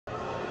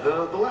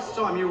The last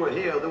time you were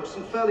here, there were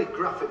some fairly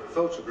graphic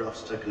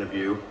photographs taken of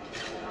you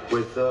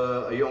with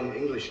a young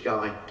English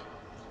guy.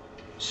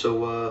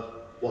 So,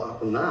 what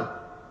happened there?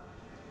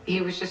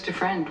 He was just a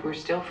friend. We're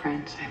still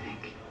friends, I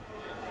think.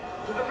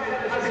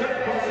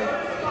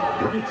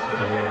 Right.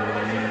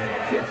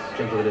 Yes,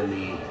 gentleman in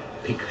the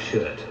pink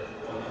shirt.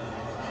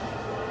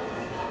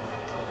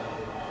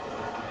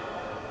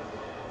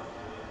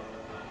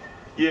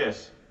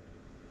 Yes.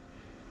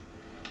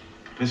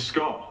 Miss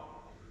Scott,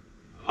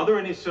 are there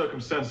any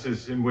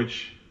circumstances in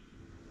which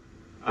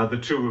the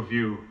two of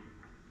you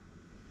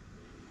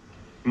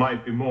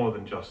might be more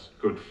than just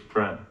good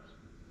friends?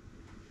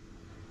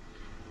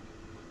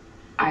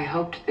 I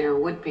hoped there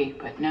would be,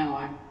 but no,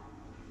 I'm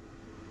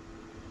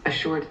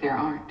assured there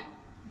aren't.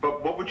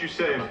 But what would you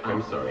say if...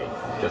 I'm sorry.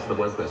 Just the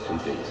one question,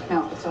 please.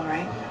 No, it's all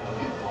right.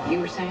 You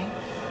were saying?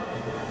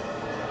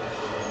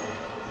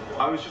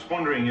 I was just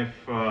wondering if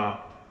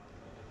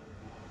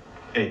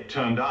it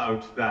turned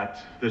out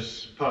that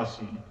this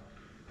person...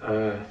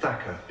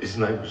 Thacker. His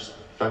name was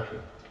Thacker.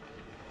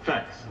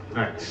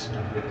 Thanks.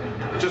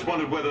 Just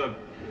wondered whether,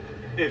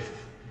 if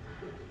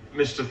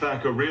Mr.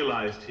 Thacker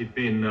realized he'd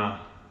been a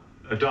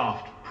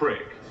daft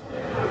prick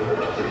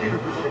and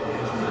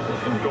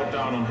got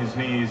down on his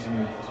knees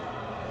and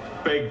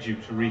begged you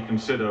to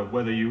reconsider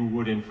whether you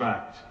would in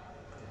fact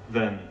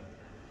then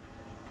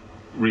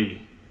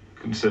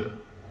reconsider.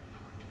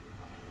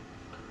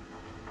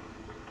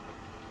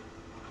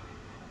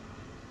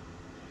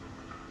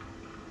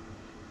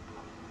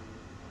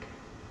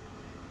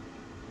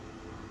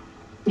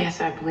 Yes,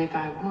 I believe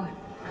I would.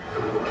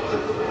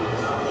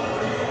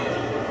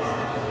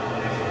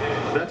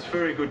 That's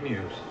very good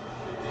news.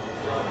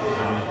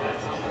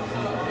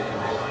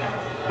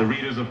 The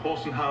readers of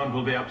Horse and Hound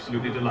will be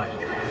absolutely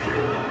delighted.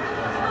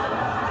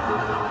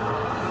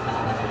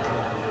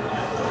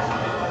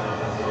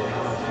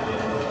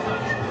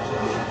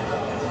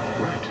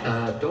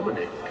 Right,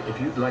 Dominic, if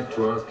you'd like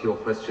to ask your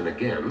question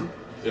again.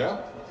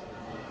 Yeah?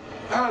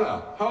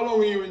 Anna, how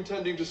long are you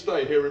intending to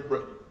stay here in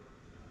Britain?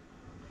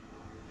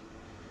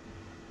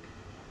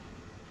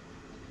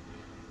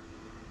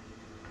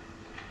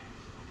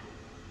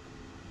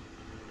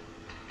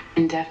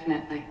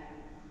 Indefinitely.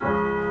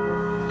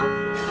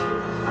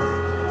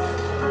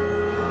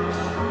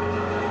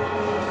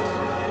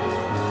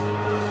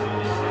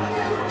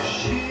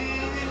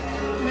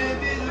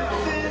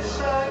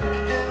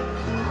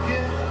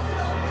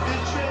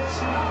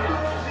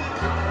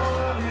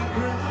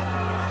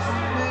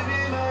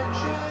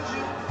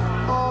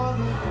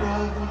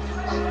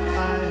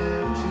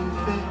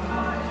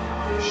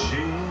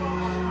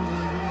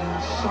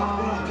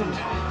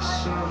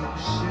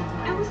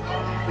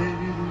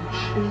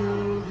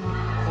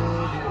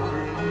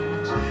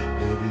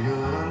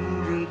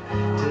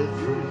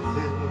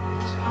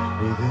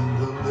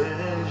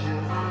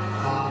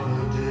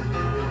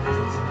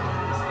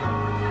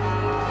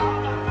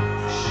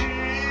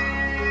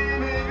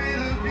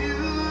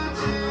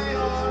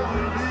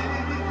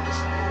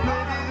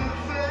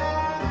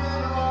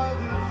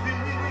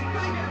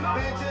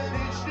 Better